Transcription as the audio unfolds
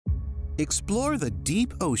Explore the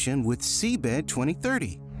deep ocean with Seabed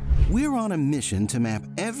 2030. We're on a mission to map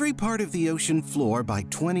every part of the ocean floor by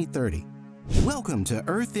 2030. Welcome to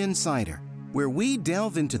Earth Insider, where we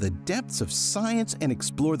delve into the depths of science and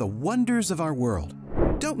explore the wonders of our world.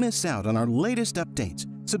 Don't miss out on our latest updates.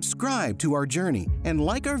 Subscribe to our journey and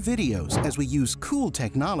like our videos as we use cool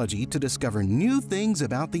technology to discover new things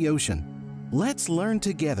about the ocean. Let's learn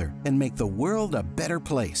together and make the world a better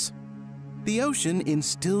place. The ocean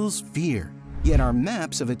instills fear, yet our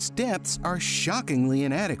maps of its depths are shockingly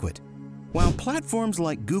inadequate. While platforms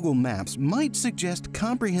like Google Maps might suggest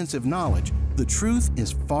comprehensive knowledge, the truth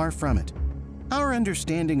is far from it. Our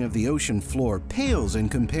understanding of the ocean floor pales in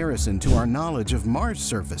comparison to our knowledge of Mars'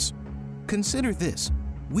 surface. Consider this: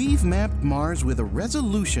 we've mapped Mars with a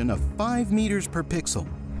resolution of 5 meters per pixel,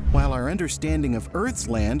 while our understanding of Earth's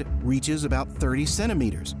land reaches about 30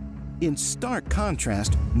 centimeters. In stark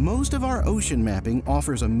contrast, most of our ocean mapping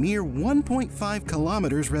offers a mere 1.5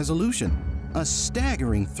 kilometers resolution, a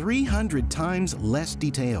staggering 300 times less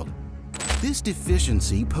detailed. This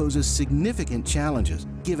deficiency poses significant challenges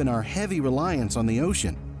given our heavy reliance on the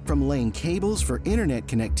ocean, from laying cables for internet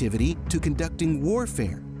connectivity to conducting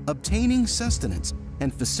warfare, obtaining sustenance,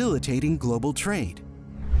 and facilitating global trade.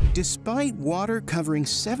 Despite water covering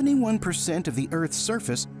 71% of the Earth's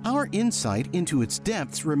surface, our insight into its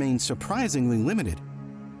depths remains surprisingly limited.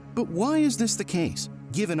 But why is this the case,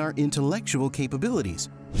 given our intellectual capabilities?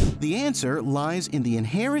 The answer lies in the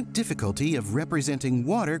inherent difficulty of representing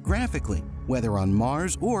water graphically, whether on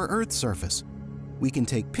Mars or Earth's surface. We can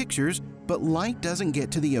take pictures, but light doesn't get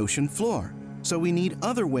to the ocean floor, so we need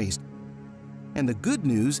other ways. And the good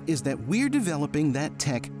news is that we're developing that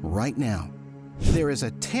tech right now. There is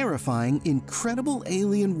a terrifying, incredible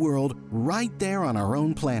alien world right there on our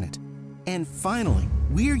own planet. And finally,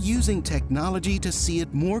 we're using technology to see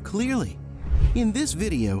it more clearly. In this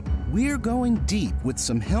video, we're going deep with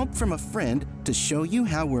some help from a friend to show you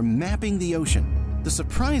how we're mapping the ocean, the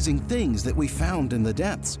surprising things that we found in the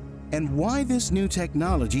depths, and why this new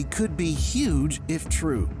technology could be huge if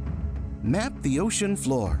true. Map the ocean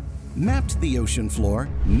floor. Mapped the ocean floor,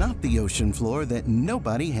 not the ocean floor that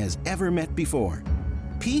nobody has ever met before.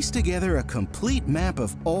 Piece together a complete map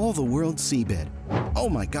of all the world's seabed. Oh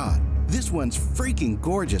my God, this one's freaking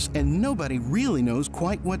gorgeous and nobody really knows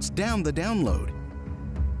quite what's down the download.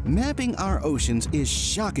 Mapping our oceans is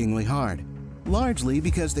shockingly hard, largely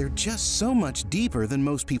because they're just so much deeper than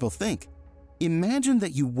most people think. Imagine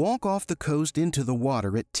that you walk off the coast into the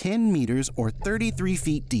water at 10 meters or 33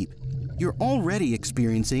 feet deep. You're already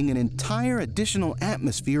experiencing an entire additional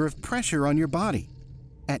atmosphere of pressure on your body.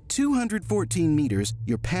 At 214 meters,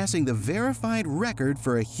 you're passing the verified record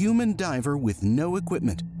for a human diver with no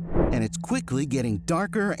equipment, and it's quickly getting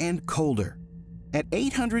darker and colder. At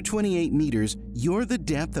 828 meters, you're the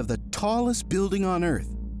depth of the tallest building on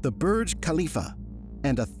Earth, the Burj Khalifa.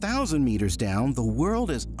 And 1,000 meters down, the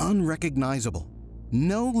world is unrecognizable.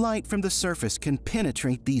 No light from the surface can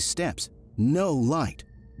penetrate these steps. No light.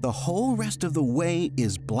 The whole rest of the way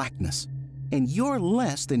is blackness, and you're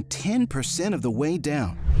less than 10% of the way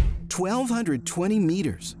down, 1,220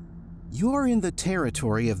 meters. You're in the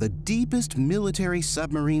territory of the deepest military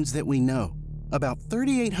submarines that we know, about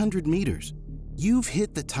 3,800 meters. You've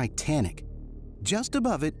hit the Titanic. Just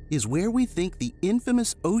above it is where we think the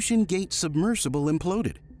infamous Ocean Gate submersible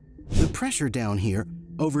imploded. The pressure down here,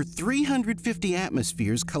 over 350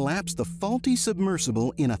 atmospheres, collapsed the faulty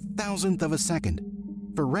submersible in 1,000th of a second.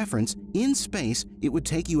 For reference, in space, it would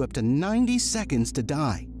take you up to 90 seconds to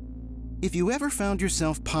die. If you ever found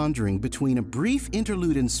yourself pondering between a brief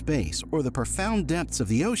interlude in space or the profound depths of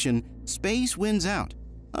the ocean, space wins out.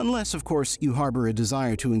 Unless, of course, you harbor a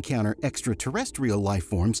desire to encounter extraterrestrial life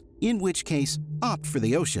forms, in which case, opt for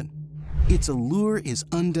the ocean. Its allure is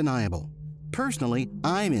undeniable. Personally,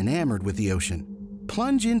 I'm enamored with the ocean.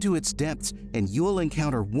 Plunge into its depths and you'll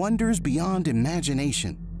encounter wonders beyond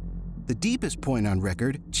imagination. The deepest point on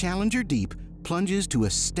record, Challenger Deep, plunges to a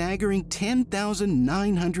staggering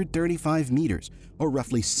 10,935 meters, or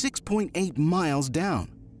roughly 6.8 miles down.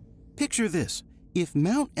 Picture this: if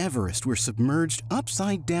Mount Everest were submerged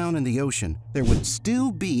upside down in the ocean, there would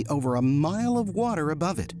still be over a mile of water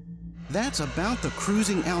above it. That's about the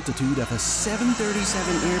cruising altitude of a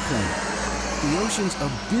 737 airplane. The ocean's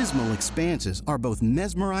abysmal expanses are both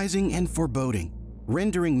mesmerizing and foreboding,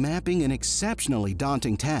 rendering mapping an exceptionally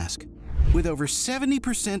daunting task. With over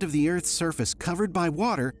 70% of the Earth's surface covered by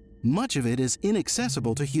water, much of it is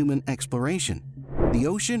inaccessible to human exploration. The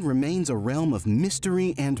ocean remains a realm of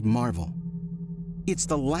mystery and marvel. It's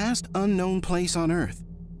the last unknown place on Earth.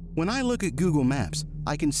 When I look at Google Maps,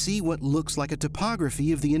 I can see what looks like a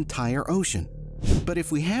topography of the entire ocean. But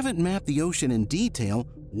if we haven't mapped the ocean in detail,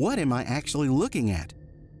 what am I actually looking at?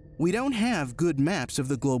 We don't have good maps of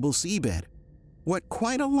the global seabed. What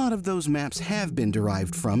quite a lot of those maps have been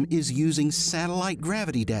derived from is using satellite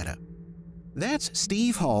gravity data. That's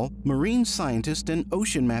Steve Hall, marine scientist and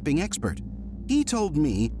ocean mapping expert. He told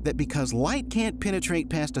me that because light can't penetrate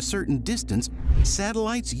past a certain distance,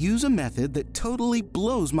 satellites use a method that totally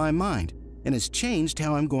blows my mind and has changed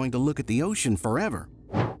how I'm going to look at the ocean forever.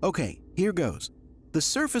 Okay, here goes. The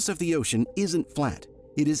surface of the ocean isn't flat.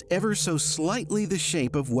 It is ever so slightly the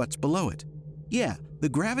shape of what's below it. Yeah, the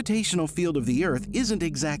gravitational field of the Earth isn't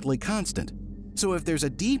exactly constant. So if there's a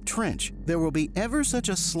deep trench, there will be ever such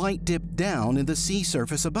a slight dip down in the sea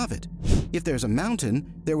surface above it. If there's a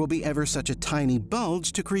mountain, there will be ever such a tiny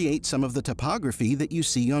bulge to create some of the topography that you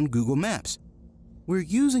see on Google Maps. We're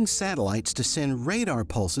using satellites to send radar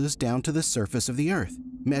pulses down to the surface of the Earth,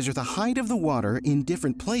 measure the height of the water in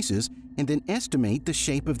different places, and then estimate the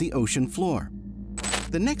shape of the ocean floor.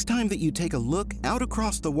 The next time that you take a look out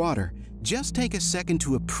across the water, just take a second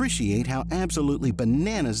to appreciate how absolutely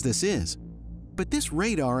bananas this is. But this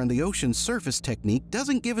radar and the ocean surface technique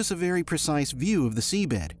doesn't give us a very precise view of the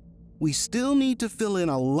seabed. We still need to fill in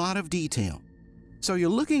a lot of detail. So you're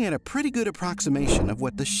looking at a pretty good approximation of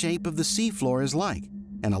what the shape of the seafloor is like,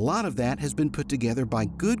 and a lot of that has been put together by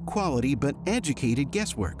good quality but educated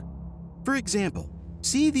guesswork. For example,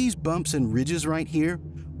 see these bumps and ridges right here?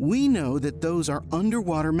 We know that those are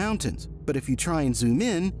underwater mountains, but if you try and zoom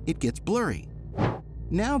in, it gets blurry.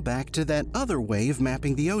 Now back to that other way of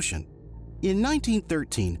mapping the ocean. In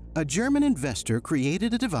 1913, a German investor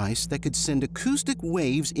created a device that could send acoustic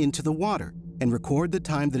waves into the water and record the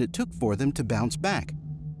time that it took for them to bounce back.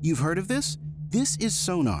 You've heard of this? This is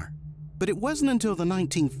sonar. But it wasn't until the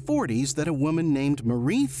 1940s that a woman named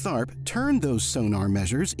Marie Tharp turned those sonar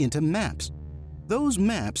measures into maps. Those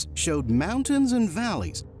maps showed mountains and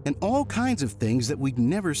valleys and all kinds of things that we'd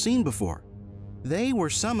never seen before. They were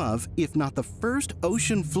some of, if not the first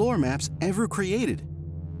ocean floor maps ever created.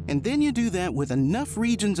 And then you do that with enough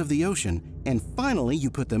regions of the ocean, and finally you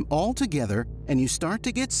put them all together and you start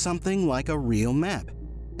to get something like a real map.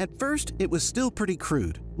 At first, it was still pretty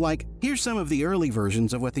crude, like here's some of the early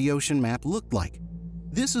versions of what the ocean map looked like.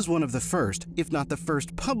 This is one of the first, if not the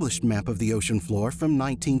first published map of the ocean floor from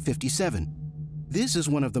 1957. This is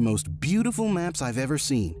one of the most beautiful maps I've ever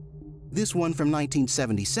seen. This one from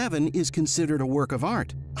 1977 is considered a work of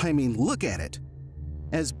art. I mean, look at it.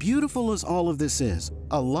 As beautiful as all of this is,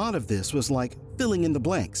 a lot of this was like filling in the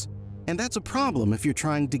blanks. And that's a problem if you're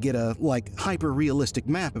trying to get a, hyper-realistic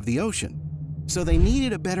map of the ocean. So they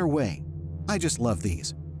needed a better way. I just love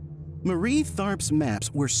these. Marie Tharp's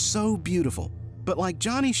maps were so beautiful, but like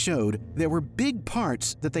Johnny showed, there were big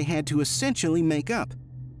parts that they had to essentially make up.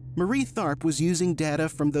 Marie Tharp was using data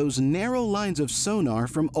from those narrow lines of sonar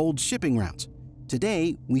from old shipping routes.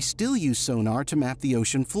 Today, we still use sonar to map the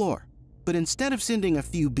ocean floor. But instead of sending a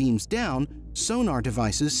few beams down, sonar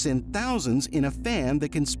devices send thousands in a fan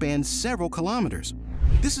that can span several kilometers.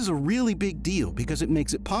 This is a really big deal because it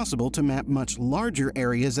makes it possible to map much larger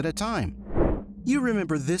areas at a time. You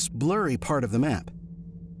remember this blurry part of the map.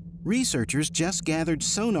 Researchers just gathered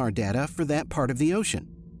sonar data for that part of the ocean,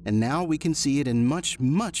 and now we can see it in much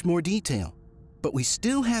more detail. But we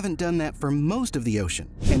still haven't done that for most of the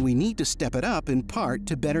ocean, and we need to step it up in part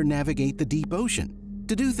to better navigate the deep ocean,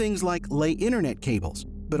 to do things like lay internet cables,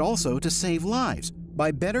 but also to save lives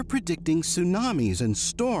by better predicting tsunamis and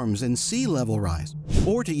storms and sea level rise,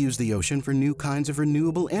 or to use the ocean for new kinds of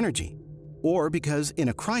renewable energy, or because in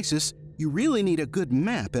a crisis, you really need a good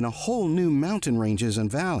map and a whole new mountain ranges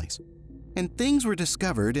and valleys. And things were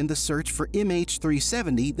discovered in the search for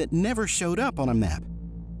MH370 that never showed up on a map.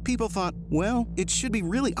 People thought, well, it should be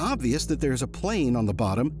really obvious that there's a plane on the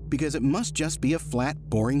bottom because it must just be a flat,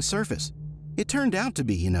 boring surface. It turned out to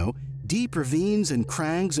be, deep ravines and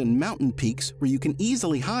crags and mountain peaks where you can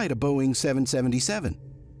easily hide a Boeing 777.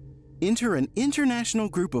 Enter an international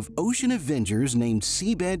group of ocean avengers named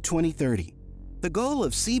Seabed 2030. The goal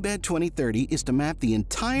of Seabed 2030 is to map the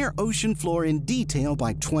entire ocean floor in detail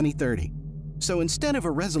by 2030. So instead of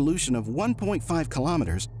a resolution of 1.5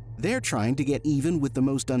 kilometers, they're trying to get even with the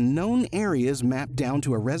most unknown areas mapped down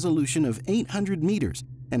to a resolution of 800 meters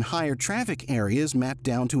and higher traffic areas mapped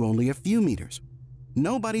down to only a few meters.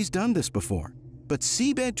 Nobody's done this before, but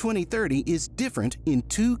Seabed 2030 is different in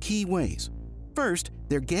two key ways. First,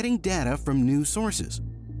 they're getting data from new sources.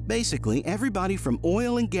 Basically, everybody from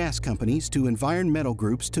oil and gas companies to environmental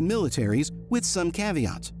groups to militaries with some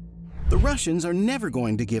caveats. The Russians are never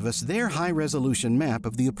going to give us their high-resolution map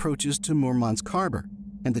of the approaches to Murmansk Harbor,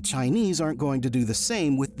 and the Chinese aren't going to do the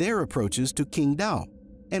same with their approaches to Qingdao.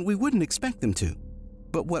 and we wouldn't expect them to.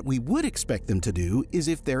 But what we would expect them to do is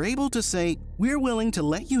if they're able to say, we're willing to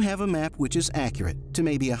let you have a map which is accurate to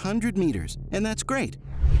maybe 100 meters, and that's great.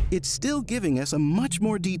 It's still giving us a much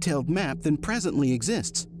more detailed map than presently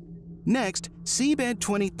exists. Next, Seabed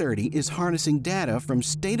 2030 is harnessing data from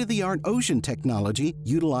state-of-the-art ocean technology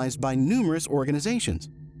utilized by numerous organizations.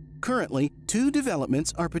 Currently, 2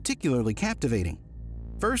 developments are particularly captivating.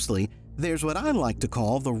 Firstly, there's what I like to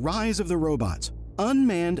call the rise of the robots.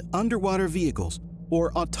 Unmanned underwater vehicles,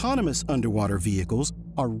 or autonomous underwater vehicles,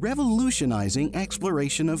 are revolutionizing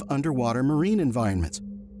exploration of underwater marine environments.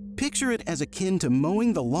 Picture it as akin to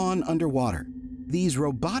mowing the lawn underwater. These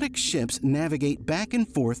robotic ships navigate back and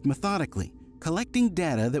forth methodically, collecting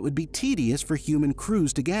data that would be tedious for human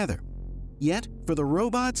crews to gather. Yet, for the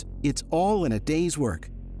robots, it's all in a day's work.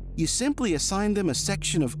 You simply assign them a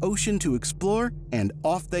section of ocean to explore, and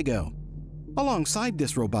off they go. Alongside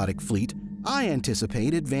this robotic fleet, I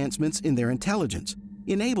anticipate advancements in their intelligence,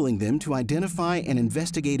 enabling them to identify and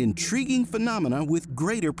investigate intriguing phenomena with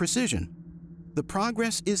greater precision. The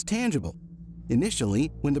progress is tangible.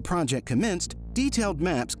 Initially, when the project commenced, detailed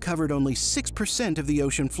maps covered only 6% of the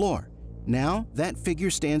ocean floor. Now, that figure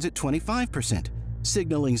stands at 25%,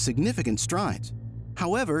 signaling significant strides.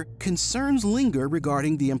 However, concerns linger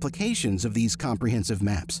regarding the implications of these comprehensive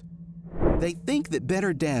maps. They think that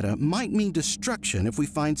better data might mean destruction if we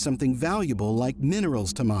find something valuable like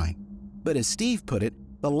minerals to mine. But as Steve put it,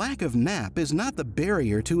 the lack of map is not the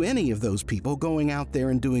barrier to any of those people going out there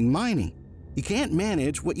and doing mining. You can't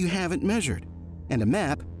manage what you haven't measured. And a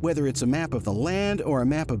map, whether it's a map of the land or a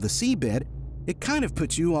map of the seabed, it kind of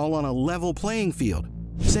puts you all on a level playing field,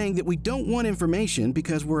 saying that we don't want information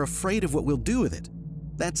because we're afraid of what we'll do with it.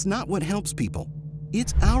 That's not what helps people.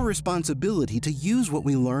 It's our responsibility to use what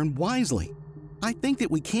we learn wisely. I think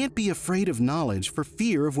that we can't be afraid of knowledge for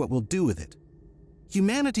fear of what we'll do with it.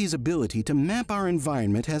 Humanity's ability to map our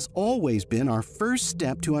environment has always been our first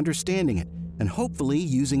step to understanding it and hopefully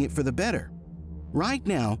using it for the better. Right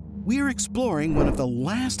now, we're exploring one of the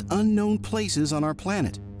last unknown places on our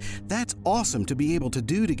planet. That's awesome to be able to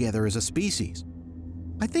do together as a species.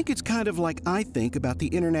 I think it's kind of like I think about the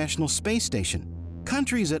International Space Station.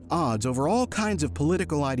 Countries at odds over all kinds of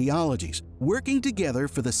political ideologies, working together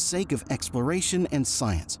for the sake of exploration and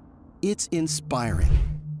science. It's inspiring.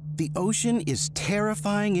 The ocean is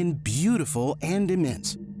terrifying and beautiful and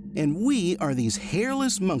immense. And we are these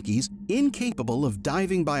hairless monkeys incapable of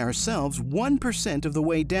diving by ourselves 1% of the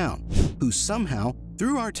way down, who somehow,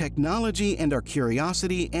 through our technology and our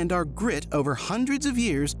curiosity and our grit over hundreds of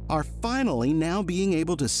years, are finally now being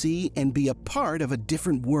able to see and be a part of a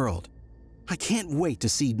different world. I can't wait to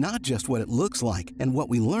see not just what it looks like and what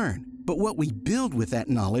we learn, but what we build with that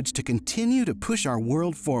knowledge to continue to push our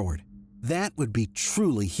world forward. That would be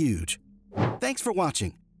truly huge. Thanks for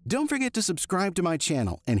watching. Don't forget to subscribe to my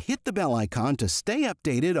channel and hit the bell icon to stay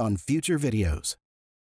updated on future videos.